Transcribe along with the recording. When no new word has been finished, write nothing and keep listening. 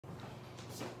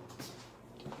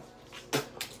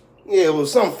Yeah, it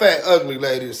was some fat, ugly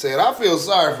lady that said, I feel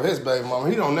sorry for his baby mama.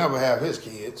 He don't never have his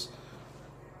kids.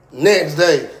 Next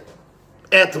day,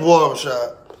 at the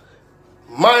barbershop,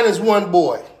 minus one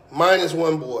boy. Minus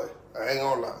one boy. I ain't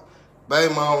gonna lie.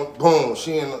 Baby mama, boom,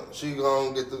 she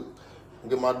gonna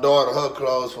get my daughter her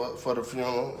clothes for the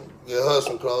funeral. Get her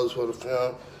some clothes for the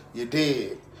funeral. You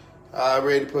did. I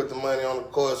already put the money on the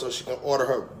card so she can order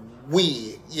her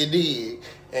wig. You did.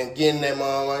 And getting that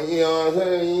mama, you know what I'm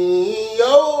saying?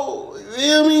 Yo, you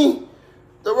feel me?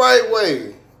 The right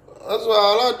way. That's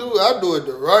all I do. I do it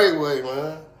the right way,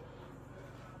 man.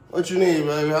 What you need,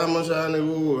 baby? How much I need?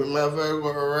 Matter of fact,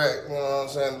 we're a rack. You know what I'm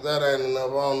saying? If that ain't enough, I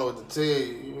don't know what to tell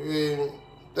you. You feel me?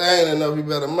 If that ain't enough, you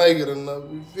better make it enough.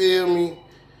 You feel me?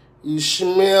 You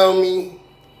smell me?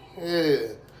 Yeah.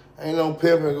 Ain't no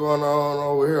pimping going on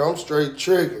over here. I'm straight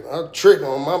tricking. I'm tricking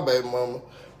on my baby mama.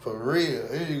 For real.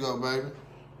 Here you go, baby.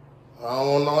 I don't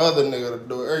want no other nigga to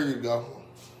do it. Here you go.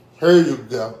 Here you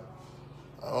go.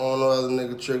 I don't want no other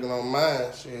nigga tricking on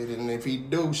mine. Shit, and if he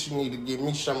do, she need to give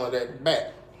me some of that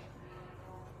back.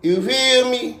 You feel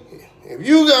me? If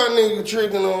you got a nigga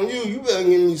tricking on you, you better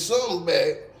give me something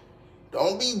back.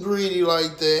 Don't be greedy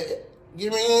like that.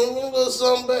 Give me a little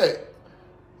something back.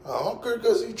 I don't care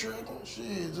because he tricking.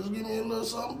 Shit, just give me a little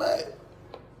something back.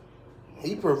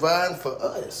 He providing for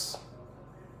us.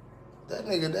 That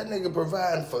nigga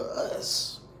providing for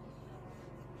us.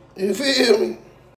 You feel me?